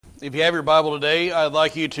If you have your Bible today, I'd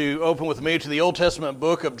like you to open with me to the Old Testament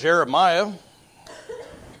book of Jeremiah.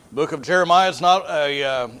 Book of Jeremiah is not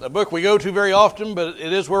a book we go to very often, but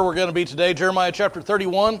it is where we're going to be today. Jeremiah chapter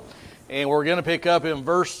 31, and we're going to pick up in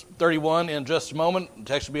verse 31 in just a moment. The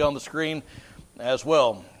text will be on the screen as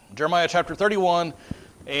well. Jeremiah chapter 31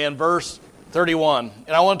 and verse 31.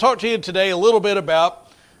 And I want to talk to you today a little bit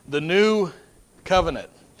about the new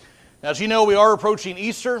covenant. Now, as you know, we are approaching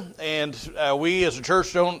Easter, and we as a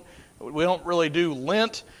church don't really do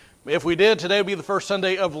Lent. If we did, today would be the first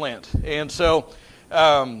Sunday of Lent. And so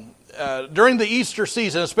during the Easter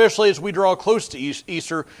season, especially as we draw close to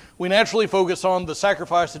Easter, we naturally focus on the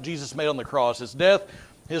sacrifice that Jesus made on the cross, His death,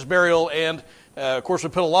 His burial, and of course we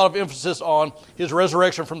put a lot of emphasis on His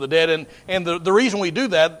resurrection from the dead. And the reason we do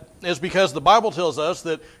that is because the Bible tells us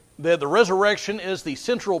that the resurrection is the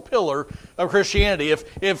central pillar of Christianity.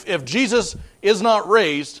 If Jesus is not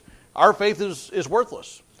raised, our faith is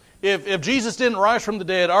worthless. If Jesus didn't rise from the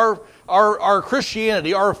dead, our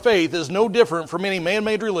Christianity, our faith is no different from any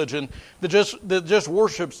man-made religion that just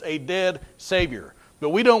worships a dead Savior. But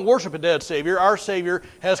we don't worship a dead Savior. Our Savior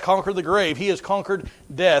has conquered the grave. He has conquered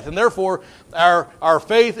death, and therefore our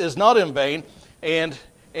faith is not in vain. And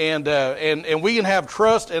we can have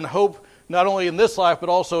trust and hope not only in this life but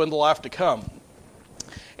also in the life to come.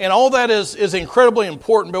 And all that is incredibly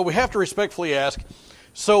important. But we have to respectfully ask,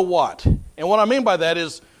 so what? And what I mean by that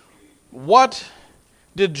is, what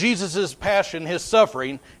did Jesus' passion, His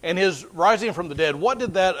suffering, and His rising from the dead, what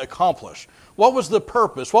did that accomplish? What was the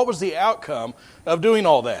purpose? What was the outcome of doing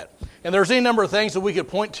all that? And there's any number of things that we could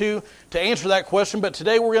point to answer that question, but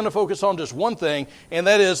today we're going to focus on just one thing, and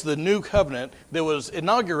that is the new covenant that was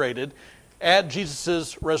inaugurated at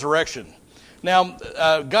Jesus' resurrection. Now,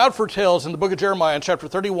 God foretells in the book of Jeremiah in chapter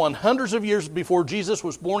 31, hundreds of years before Jesus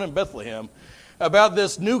was born in Bethlehem, about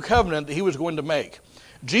this new covenant that He was going to make.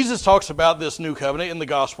 Jesus talks about this new covenant in the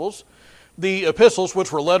Gospels. The epistles,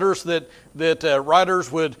 which were letters that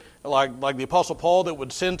writers would, like the Apostle Paul, that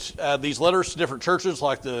would send these letters to different churches,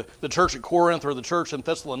 like the church at Corinth or the church in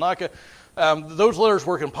Thessalonica. Those letters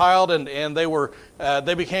were compiled and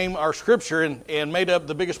they became our scripture and made up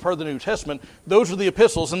the biggest part of the New Testament. Those are the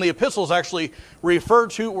epistles, and the epistles actually refer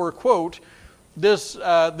to or quote this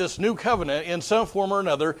new covenant in some form or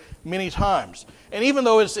another many times. And even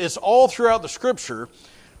though it's all throughout the Scripture,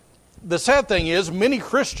 the sad thing is many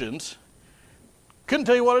Christians couldn't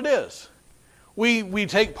tell you what it is. We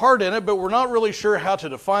take part in it, but we're not really sure how to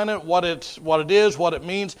define it, what it is, what it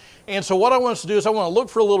means. And so what I want us to do is I want to look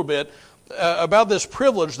for a little bit about this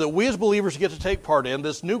privilege that we as believers get to take part in,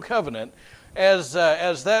 this new covenant, as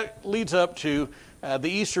that leads up to the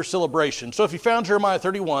Easter celebration. So if you found Jeremiah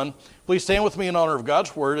 31, please stand with me in honor of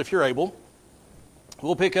God's Word if you're able.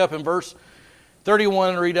 We'll pick up in verse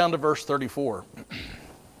 31 and read down to verse 34.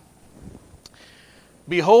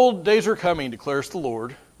 Behold, days are coming, declares the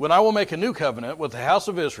Lord, when I will make a new covenant with the house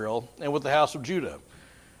of Israel and with the house of Judah,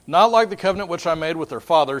 not like the covenant which I made with their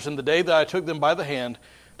fathers in the day that I took them by the hand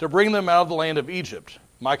to bring them out of the land of Egypt,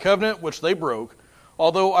 my covenant which they broke,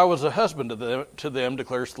 although I was a husband to them,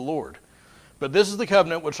 declares the Lord. But this is the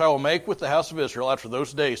covenant which I will make with the house of Israel after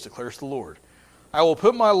those days, declares the Lord. I will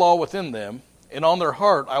put my law within them, and on their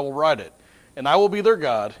heart I will write it, and I will be their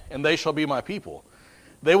God, and they shall be my people.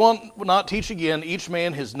 They will not teach again each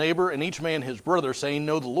man his neighbor and each man his brother, saying,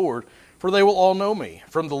 Know the Lord, for they will all know me,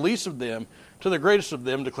 from the least of them to the greatest of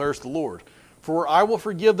them, declares the Lord. For I will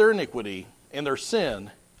forgive their iniquity, and their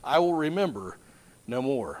sin I will remember no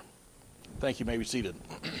more. Thank you. You may be seated.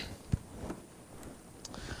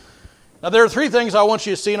 Now, there are three things I want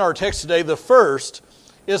you to see in our text today. The first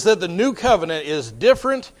is that the new covenant is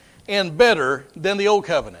different and better than the old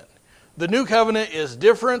covenant. The new covenant is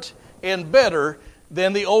different and better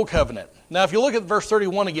than the old covenant. Now, if you look at verse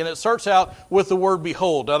 31 again, it starts out with the word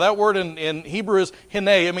behold. Now, that word in Hebrew is hine.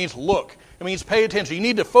 It means look. It means pay attention. You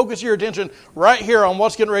need to focus your attention right here on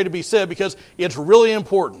what's getting ready to be said because it's really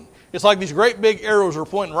important. It's like these great big arrows are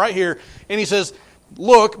pointing right here. And he says,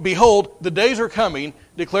 look, behold, the days are coming,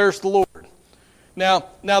 declares the Lord.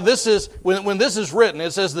 Now this is when this is written,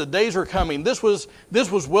 it says the days are coming. This was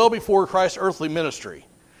well before Christ's earthly ministry.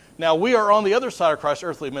 Now we are on the other side of Christ's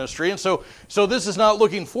earthly ministry, and so this is not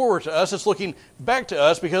looking forward to us, it's looking back to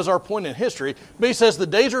us because our point in history. But he says the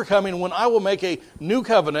days are coming when I will make a new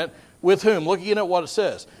covenant with whom? Looking at what it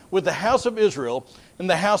says. With the house of Israel and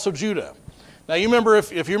the house of Judah. Now you remember,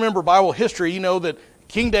 if you remember Bible history, you know that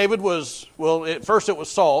King David was, at first it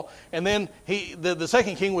was Saul, and then the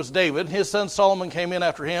second king was David. His son Solomon came in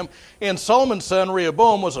after him, and Solomon's son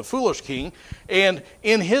Rehoboam was a foolish king, and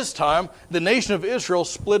in his time, the nation of Israel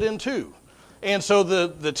split in two. And so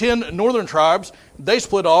the 10 northern tribes, they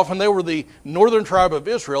split off, and they were the northern tribe of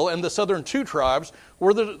Israel, and the southern 2 tribes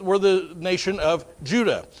were the nation of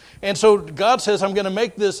Judah. And so God says, I'm going to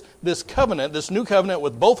make this covenant, this new covenant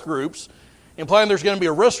with both groups, implying there's going to be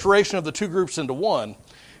a restoration of the 2 groups into one.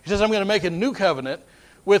 He says, I'm going to make a new covenant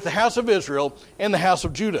with the house of Israel and the house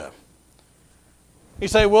of Judah. You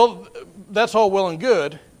say, well, that's all well and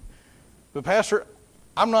good, but Pastor,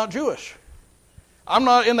 I'm not Jewish. I'm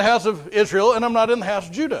not in the house of Israel, and I'm not in the house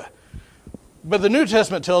of Judah. But the New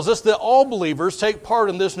Testament tells us that all believers take part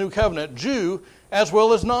in this new covenant, Jew as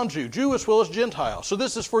well as non-Jew, Jew as well as Gentile. So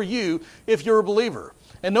this is for you if you're a believer.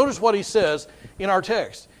 And notice what he says in our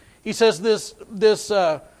text. He says this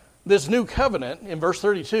new covenant, in verse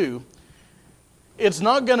 32, it's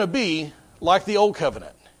not going to be like the old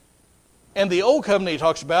covenant. And the old covenant he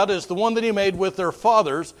talks about is the one that he made with their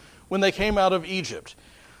fathers when they came out of Egypt.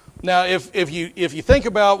 Now, if you think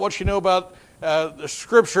about what you know about the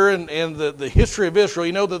Scripture and the history of Israel,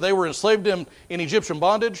 you know that they were enslaved in Egyptian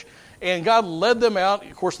bondage, and God led them out,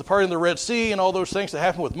 of course, the parting of the Red Sea and all those things that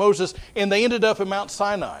happened with Moses, and they ended up at Mount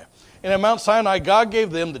Sinai. And at Mount Sinai, God gave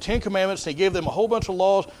them the 10 Commandments, and He gave them a whole bunch of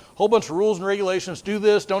laws, a whole bunch of rules and regulations, do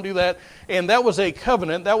this, don't do that. And that was a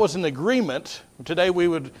covenant, that was an agreement. Today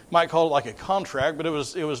we might call it like a contract, but it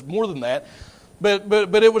was more than that.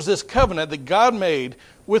 But it was this covenant that God made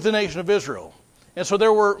with the nation of Israel. And so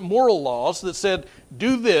there were moral laws that said,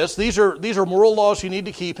 do this. These are moral laws you need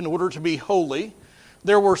to keep in order to be holy.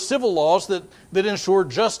 There were civil laws that ensured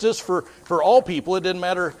justice for all people. It didn't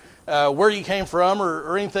matter where you came from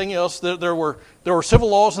or anything else. There were civil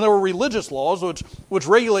laws, and there were religious laws which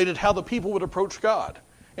regulated how the people would approach God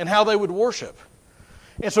and how they would worship.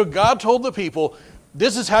 And so God told the people,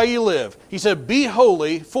 this is how you live. He said, be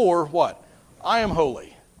holy for what? I am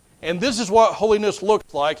holy. And this is what holiness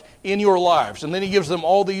looks like in your lives. And then he gives them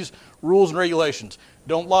all these rules and regulations.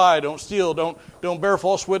 Don't lie, don't steal, don't bear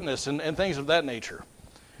false witness, and things of that nature.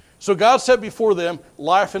 So God set before them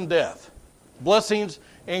life and death, blessings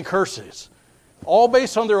and curses, all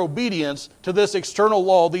based on their obedience to this external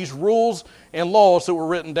law, these rules and laws that were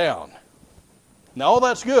written down. Now all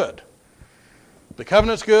that's good. The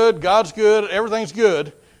covenant's good, God's good, everything's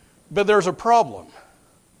good, but there's a problem.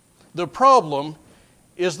 The problem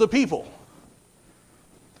is the people.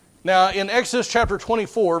 Now, in Exodus chapter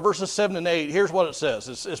 24, verses 7 and 8, here's what it says.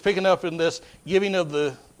 It's picking up in this giving of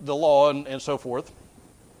the law and so forth.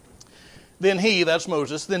 Then he, that's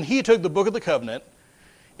Moses, then he took the book of the covenant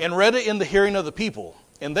and read it in the hearing of the people.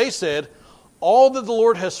 And they said, all that the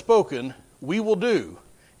Lord has spoken, we will do,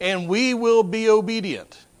 and we will be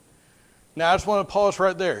obedient. Now, I just want to pause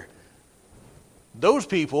right there. Those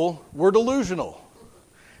people were delusional.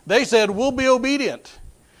 They said, we'll be obedient.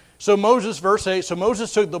 So Moses, verse 8, so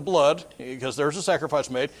Moses took the blood, because there's a sacrifice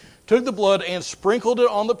made, took the blood and sprinkled it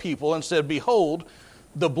on the people and said, behold,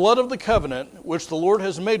 the blood of the covenant which the Lord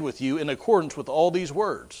has made with you in accordance with all these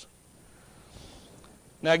words.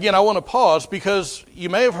 Now again, I want to pause because you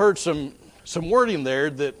may have heard some wording there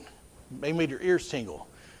that may made your ears tingle.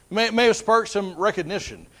 May have sparked some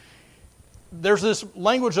recognition. There's this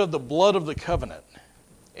language of the blood of the covenant.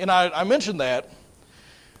 And I mentioned that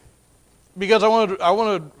because I want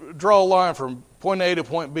to draw a line from point A to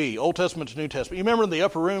point B, Old Testament to New Testament. You remember in the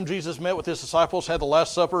upper room, Jesus met with his disciples, had the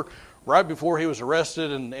Last Supper right before he was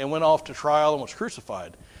arrested and went off to trial and was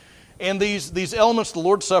crucified. And these elements, the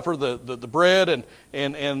Lord's Supper, the bread and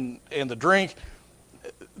the drink,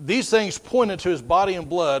 these things pointed to his body and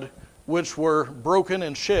blood, which were broken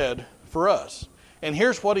and shed for us. And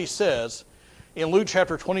here's what he says in Luke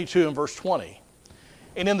chapter 22 and verse 20.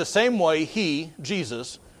 And in the same way, he,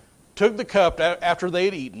 Jesus, took the cup after they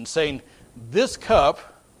had eaten, saying, this cup,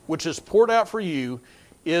 which is poured out for you,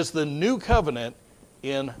 is the new covenant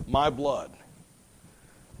in my blood.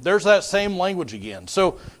 There's that same language again.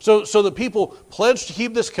 So the people pledged to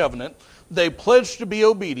keep this covenant. They pledged to be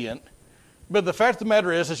obedient. But the fact of the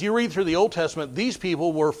matter is, as you read through the Old Testament, these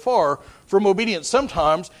people were far from obedient.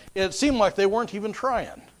 Sometimes it seemed like they weren't even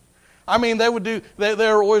trying. I mean, they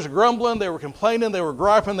were always grumbling, they were complaining, they were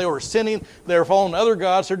griping, they were sinning, they were following other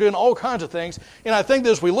gods, they're doing all kinds of things. And I think that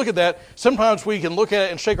as we look at that, sometimes we can look at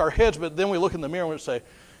it and shake our heads, but then we look in the mirror and we say,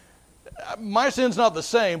 my sin's not the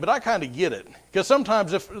same, but I kind of get it. Because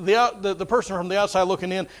sometimes if the person from the outside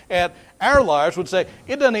looking in at our lives would say,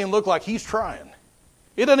 it doesn't even look like he's trying.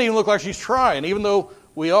 It doesn't even look like she's trying, even though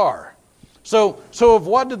we are. So of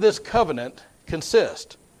what did this covenant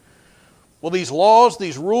consist? Well, these laws,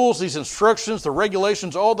 these rules, these instructions, the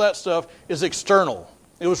regulations, all that stuff is external.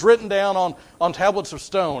 It was written down on tablets of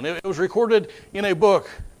stone. It was recorded in a book.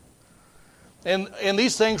 And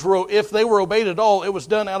these things were, if they were obeyed at all, it was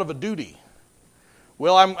done out of a duty.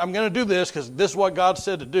 well, I'm going to do this because this is what God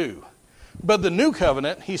said to do. But the new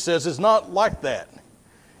covenant, he says, is not like that.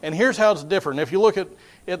 And here's how it's different. If you look at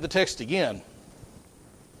the text again,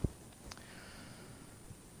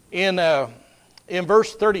 in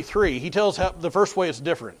verse 33, he tells how the first way it's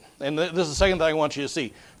different. And this is the second thing I want you to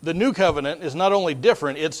see. The new covenant is not only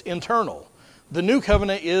different, it's internal. The new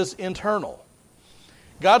covenant is internal.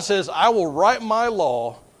 God says, I will write my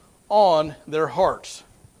law on their hearts.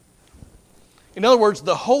 In other words,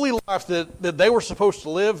 the holy life that they were supposed to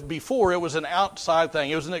live before, it was an outside thing.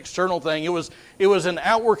 It was an external thing. It was an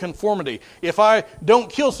outward conformity. If I don't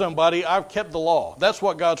kill somebody, I've kept the law. That's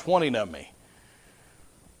what God's wanting of me.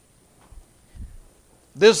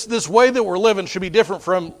 This way that we're living should be different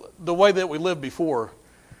from the way that we lived before.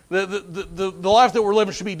 The life that we're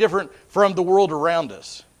living should be different from the world around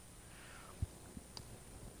us.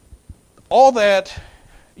 All that,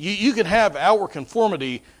 you can have outward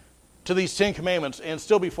conformity to these 10 commandments and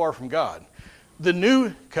still be far from God. The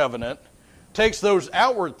new covenant takes those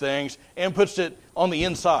outward things and puts it on the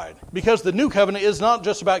inside. Because the new covenant is not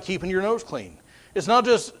just about keeping your nose clean. It's not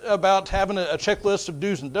just about having a checklist of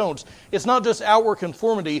do's and don'ts. It's not just outward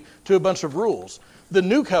conformity to a bunch of rules. The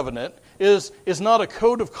new covenant is not a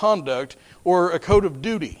code of conduct or a code of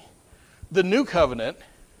duty. The new covenant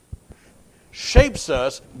shapes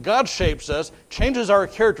us, God shapes us, changes our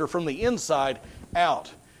character from the inside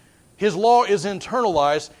out. His law is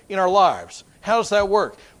internalized in our lives. How does that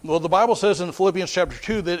work? Well, the Bible says in Philippians chapter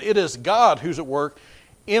 2 that it is God who's at work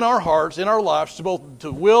in our hearts, in our lives, to both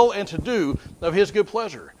to will and to do of His good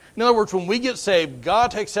pleasure. In other words, when we get saved, God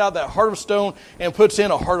takes out that heart of stone and puts in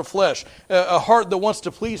a heart of flesh, a heart that wants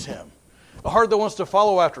to please Him, a heart that wants to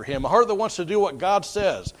follow after Him, a heart that wants to do what God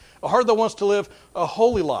says, a heart that wants to live a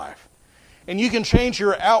holy life. And you can change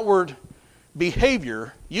your outward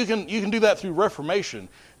behavior. You can do that through reformation.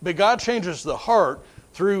 But God changes the heart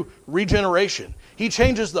through regeneration. He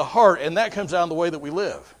changes the heart, and that comes out in the way that we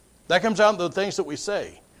live. That comes out in the things that we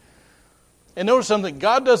say. And notice something.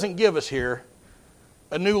 God doesn't give us here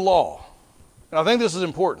a new law. And I think this is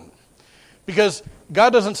important. Because God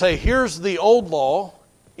doesn't say, here's the old law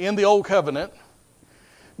in the old covenant,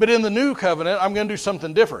 but in the new covenant, I'm going to do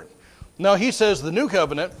something different. No, He says the new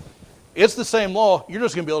covenant, it's the same law. You're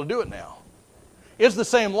just going to be able to do it now. It's the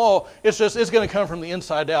same law. It's going to come from the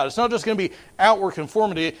inside out. It's not just going to be outward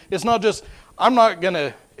conformity. It's not just,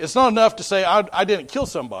 it's not enough to say, I didn't kill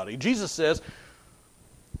somebody. Jesus says,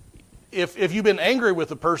 if you've been angry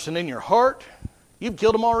with a person in your heart, you've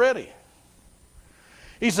killed them already.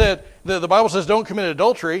 He said, the Bible says don't commit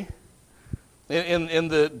adultery in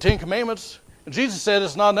the 10 Commandments. And Jesus said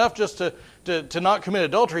it's not enough just to not commit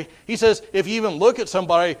adultery. He says if you even look at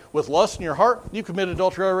somebody with lust in your heart, you commit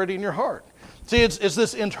adultery already in your heart. See, it's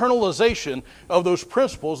this internalization of those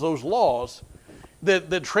principles, those laws,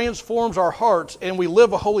 that transforms our hearts, and we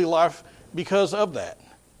live a holy life because of that.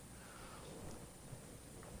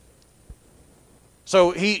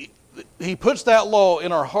 So He puts that law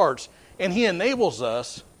in our hearts, and He enables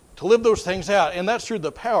us to live those things out, and that's through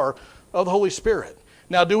the power of the Holy Spirit.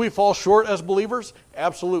 Now, do we fall short as believers?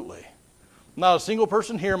 Absolutely. Not a single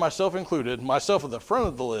person here, myself included, myself at the front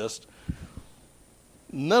of the list,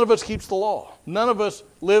 none of us keeps the law. None of us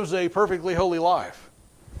lives a perfectly holy life.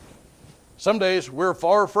 Some days we're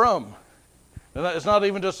far from. And it's not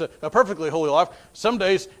even just a perfectly holy life. Some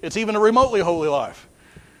days it's even a remotely holy life.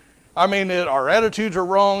 I mean, our attitudes are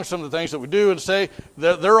wrong. Some of the things that we do and say,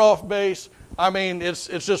 they're off base. I mean, it's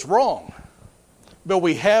just wrong. But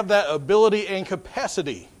we have that ability and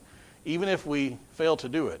capacity, even if we fail to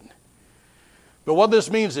do it. But what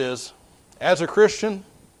this means is, as a Christian,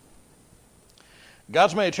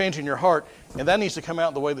 God's made a change in your heart, and that needs to come out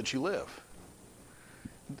in the way that you live.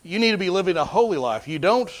 You need to be living a holy life. You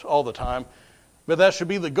don't all the time, but that should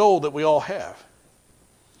be the goal that we all have.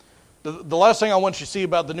 The last thing I want you to see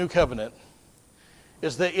about the new covenant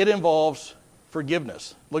is that it involves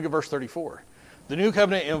forgiveness. Look at verse 34. The new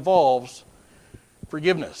covenant involves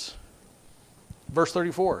forgiveness. Verse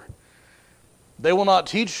 34. They will not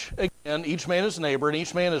teach again each man his neighbor and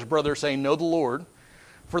each man his brother, saying, know the Lord.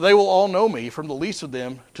 For they will all know me, from the least of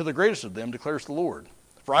them to the greatest of them, declares the Lord.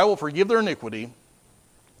 For I will forgive their iniquity,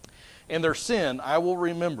 and their sin I will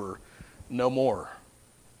remember no more.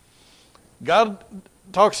 God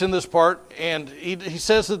talks in this part, and he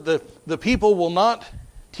says that the people will not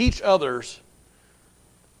teach others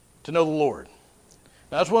to know the Lord.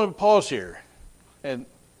 Now, I just want to pause here, and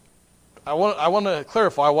I want to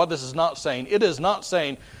clarify what this is not saying. It is not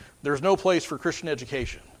saying there's no place for Christian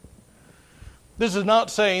education. This is not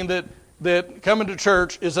saying that coming to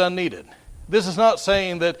church is unneeded. This is not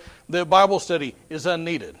saying that Bible study is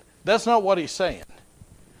unneeded. That's not what he's saying.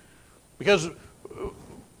 Because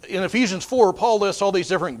in Ephesians 4, Paul lists all these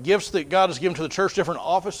different gifts that God has given to the church, different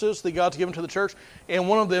offices that God's given to the church, and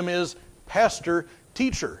one of them is pastor,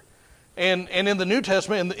 teacher. And in the New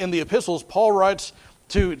Testament, in the epistles, Paul writes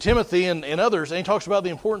to Timothy and others, and he talks about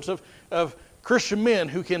the importance of Christian men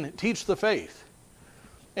who can teach the faith.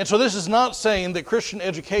 And so this is not saying that Christian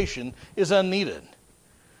education is unneeded.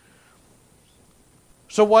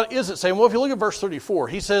 So what is it saying? Well, if you look at verse 34,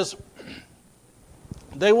 he says,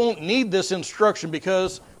 they won't need this instruction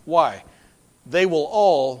because, why? They will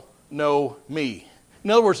all know me.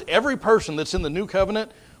 In other words, every person that's in the new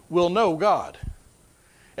covenant will know God.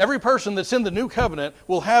 Every person that's in the new covenant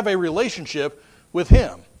will have a relationship with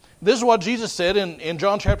Him. This is what Jesus said in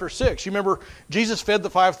John chapter 6. You remember Jesus fed the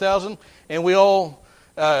 5,000, and we all,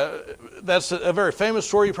 that's a very famous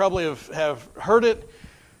story. You probably have heard it.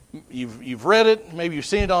 You've read it. Maybe you've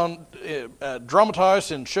seen it on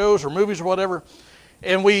dramatized in shows or movies or whatever.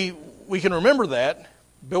 And we can remember that,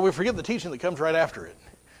 but we forget the teaching that comes right after it.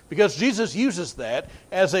 Because Jesus uses that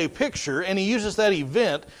as a picture, and He uses that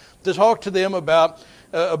event to talk to them about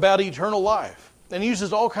eternal life. And He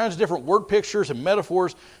uses all kinds of different word pictures and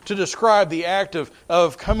metaphors to describe the act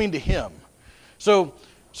of coming to Him. So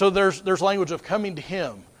there's language of coming to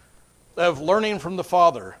Him, of learning from the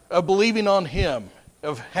Father, of believing on Him,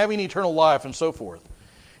 of having eternal life, and so forth.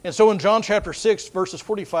 And so in John chapter 6, verses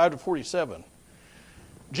 45 to 47,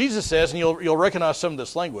 Jesus says, and you'll recognize some of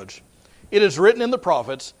this language, "It is written in the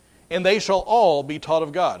prophets, and they shall all be taught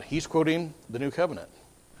of God." He's quoting the New Covenant.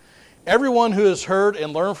 "Everyone who has heard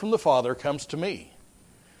and learned from the Father comes to me.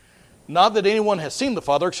 Not that anyone has seen the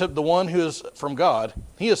Father except the one who is from God.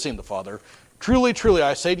 He has seen the Father. Truly, truly,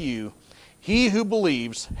 I say to you, he who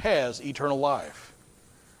believes has eternal life."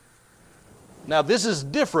 Now, this is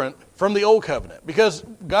different from the Old Covenant, because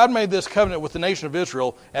God made this covenant with the nation of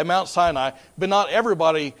Israel at Mount Sinai, but not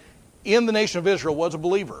everybody in the nation of Israel was a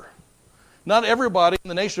believer. Not everybody in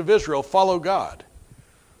the nation of Israel followed God.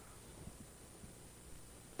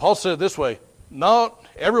 Paul said it this way, not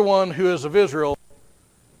everyone who is of Israel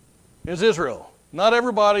is Israel. Not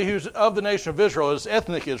everybody who's of the nation of Israel is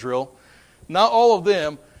ethnic Israel. Not all of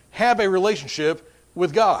them have a relationship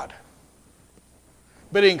with God.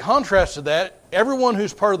 But in contrast to that, everyone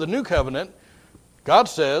who's part of the new covenant, God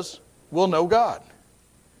says, will know God.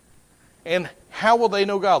 And how will they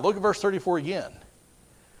know God? Look at verse 34 again.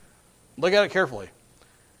 Look at it carefully.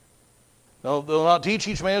 They'll not teach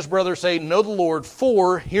each man his brother, say, know the Lord,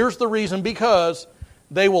 for, here's the reason, because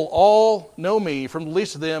they will all know me, from the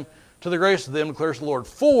least of them to the greatest of them, declares the Lord.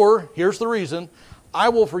 For, here's the reason, I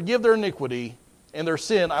will forgive their iniquity, and their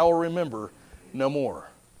sin I will remember no more.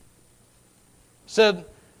 Said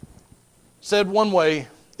one way,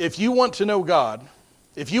 if you want to know God,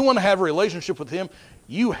 if you want to have a relationship with Him,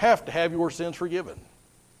 you have to have your sins forgiven.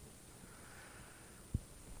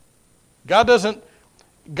 God doesn't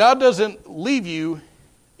leave you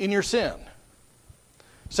in your sin.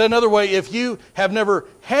 Said another way, if you have never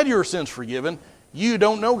had your sins forgiven, you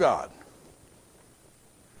don't know God.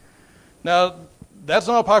 Now, that's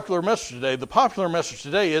not a popular message today. The popular message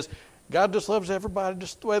today is God just loves everybody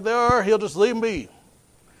just the way they are. He'll just leave them be.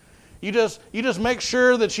 You just make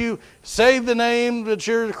sure that you say the name, that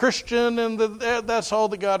you're a Christian, and that's all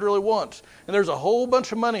that God really wants. And there's a whole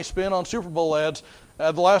bunch of money spent on Super Bowl ads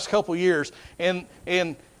the last couple of years, and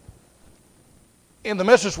the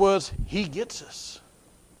message was, He gets us.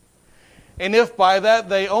 And if by that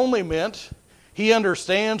they only meant He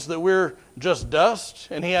understands that we're just dust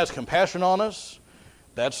and He has compassion on us,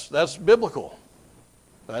 that's biblical.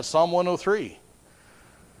 That's Psalm 103.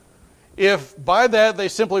 If by that they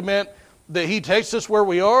simply meant that He takes us where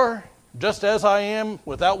we are, just as I am,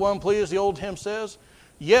 without one plea, as the old hymn says,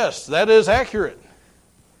 yes, that is accurate.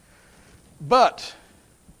 But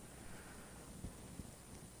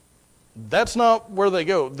that's not where they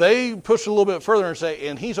go. They push a little bit further and say,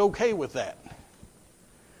 and He's okay with that.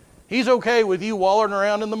 He's okay with you wallowing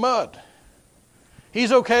around in the mud.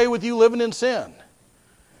 He's okay with you living in sin.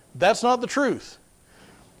 That's not the truth.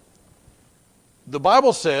 The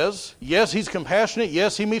Bible says, yes, He's compassionate.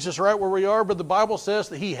 Yes, He meets us right where we are. But the Bible says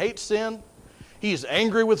that He hates sin. He's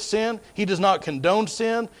angry with sin. He does not condone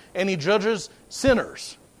sin. And He judges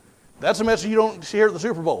sinners. That's a message you don't hear at the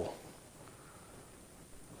Super Bowl.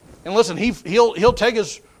 And listen, He'll take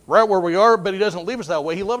us right where we are, but He doesn't leave us that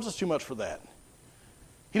way. He loves us too much for that.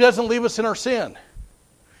 He doesn't leave us in our sin.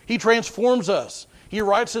 He transforms us. He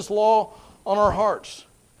writes His law on our hearts.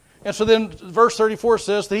 And so then verse 34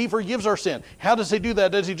 says that He forgives our sin. How does He do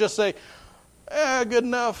that? Does He just say, good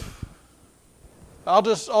enough. I'll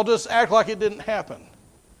just act like it didn't happen.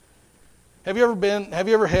 Have you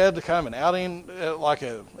ever had the kind of an outing, like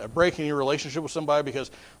a break in your relationship with somebody because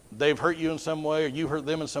they've hurt you in some way or you hurt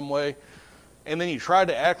them in some way, and then you tried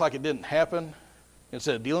to act like it didn't happen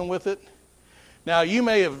instead of dealing with it? Now, you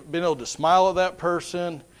may have been able to smile at that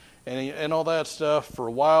person and all that stuff for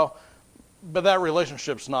a while, but that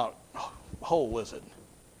relationship's not whole, is it?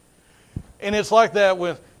 And it's like that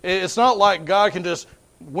with, it's not like God can just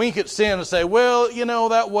wink at sin and say, well,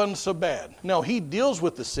 that wasn't so bad. No, He deals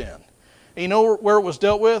with the sin. And you know where it was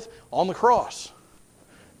dealt with? On the cross.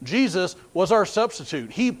 Jesus was our substitute.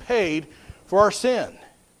 He paid for our sin.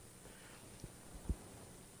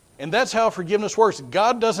 And that's how forgiveness works.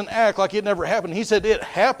 God doesn't act like it never happened. He said it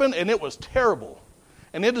happened and it was terrible.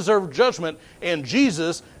 And it deserved judgment. And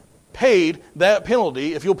Jesus paid that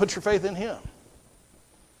penalty if you'll put your faith in Him.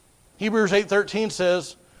 Hebrews 8:13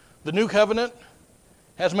 says, the new covenant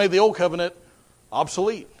has made the old covenant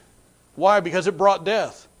obsolete. Why? Because it brought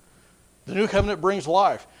death. The new covenant brings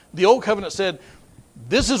life. The old covenant said,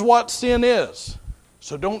 this is what sin is,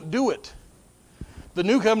 so don't do it. The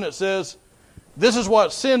new covenant says, this is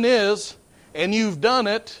what sin is, and you've done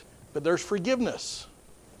it, but there's forgiveness.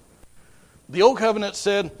 The old covenant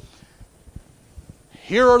said,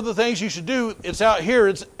 here are the things you should do. It's out here,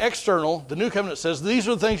 it's external. The new covenant says, these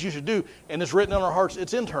are the things you should do, and it's written on our hearts,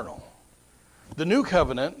 it's internal. The new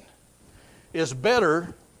covenant is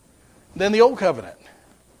better than the old covenant.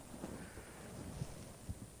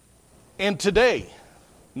 And today,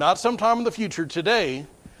 not sometime in the future, today,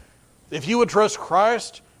 if you would trust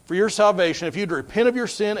Christ for your salvation, if you'd repent of your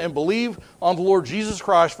sin and believe on the Lord Jesus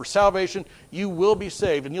Christ for salvation, you will be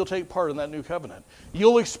saved and you'll take part in that new covenant.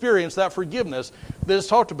 You'll experience that forgiveness that is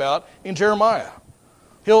talked about in Jeremiah.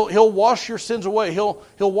 He'll wash your sins away. He'll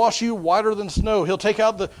wash you whiter than snow. He'll take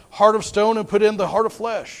out the heart of stone and put in the heart of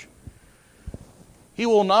flesh. He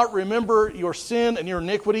will not remember your sin and your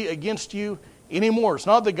iniquity against you anymore. It's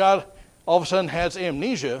not that God all of a sudden has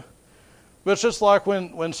amnesia, but it's just like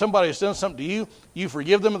when somebody's done something to you, you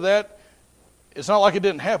forgive them of that. It's not like it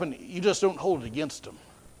didn't happen. You just don't hold it against them.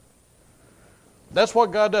 That's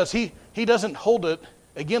what God does. He doesn't hold it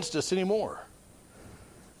against us anymore.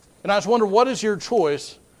 And I just wonder, what is your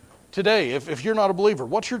choice today? If you're not a believer,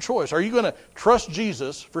 what's your choice? Are you going to trust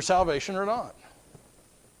Jesus for salvation or not?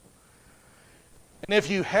 And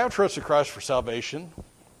if you have trusted Christ for salvation,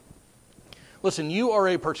 listen, you are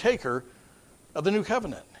a partaker of the new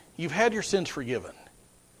covenant. You've had your sins forgiven.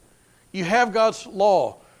 You have God's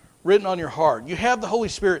law written on your heart. You have the Holy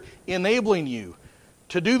Spirit enabling you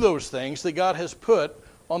to do those things that God has put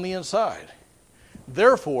on the inside.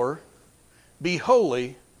 Therefore, be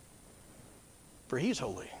holy, for He's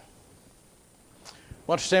holy.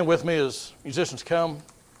 Why don't you stand with me as musicians come?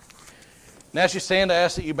 And as you stand, I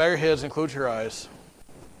ask that you bow your heads and close your eyes.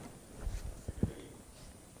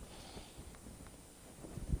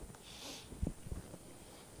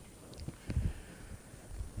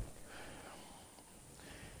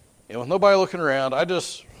 And with nobody looking around, I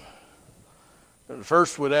just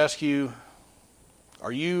first would ask you,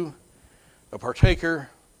 are you a partaker?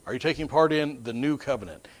 Are you taking part in the new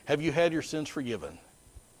covenant? Have you had your sins forgiven?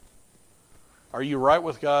 Are you right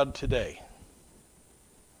with God today?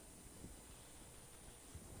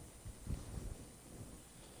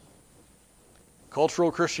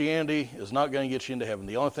 Cultural Christianity is not going to get you into heaven.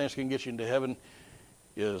 The only thing that's going to get you into heaven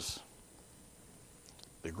is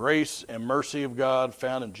the grace and mercy of God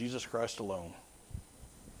found in Jesus Christ alone.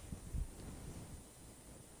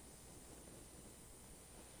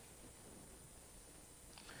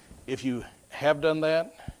 If you have done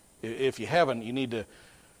that, if you haven't, you need to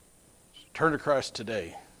turn to Christ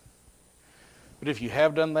today. But if you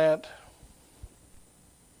have done that,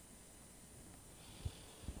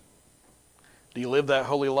 do you live that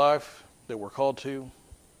holy life that we're called to?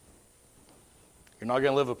 You're not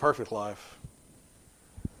going to live a perfect life.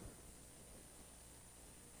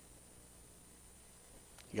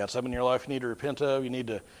 You got something in your life you need to repent of. You need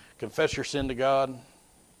to confess your sin to God. You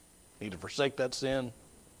need to forsake that sin.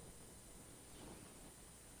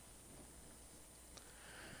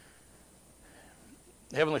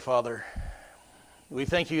 Heavenly Father, we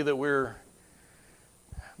thank you that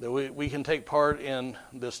we can take part in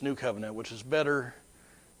this new covenant, which is better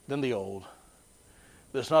than the old.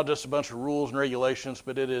 It's not just a bunch of rules and regulations,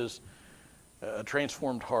 but it is a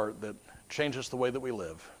transformed heart that changes the way that we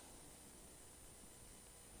live.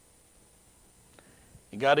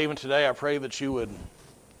 And God, even today, I pray that you would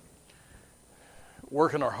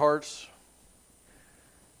work in our hearts.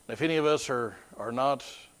 If any of us are not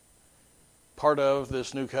part of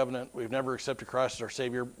this new covenant, we've never accepted Christ as our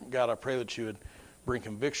Savior, God, I pray that you would bring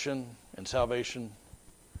conviction and salvation.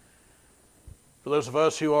 For those of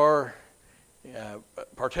us who are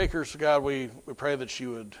Partakers, God, we pray that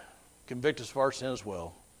you would convict us of our sin as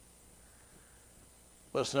well.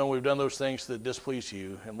 Let us know we've done those things that displease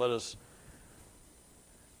you, and let us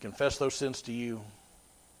confess those sins to you.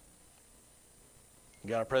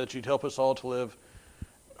 God, I pray that you'd help us all to live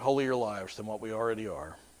holier lives than what we already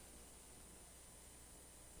are.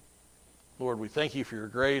 Lord, we thank you for your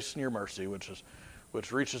grace and your mercy,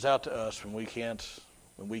 which reaches out to us when we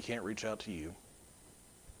can't reach out to you.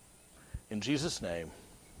 In Jesus' name,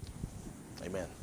 amen.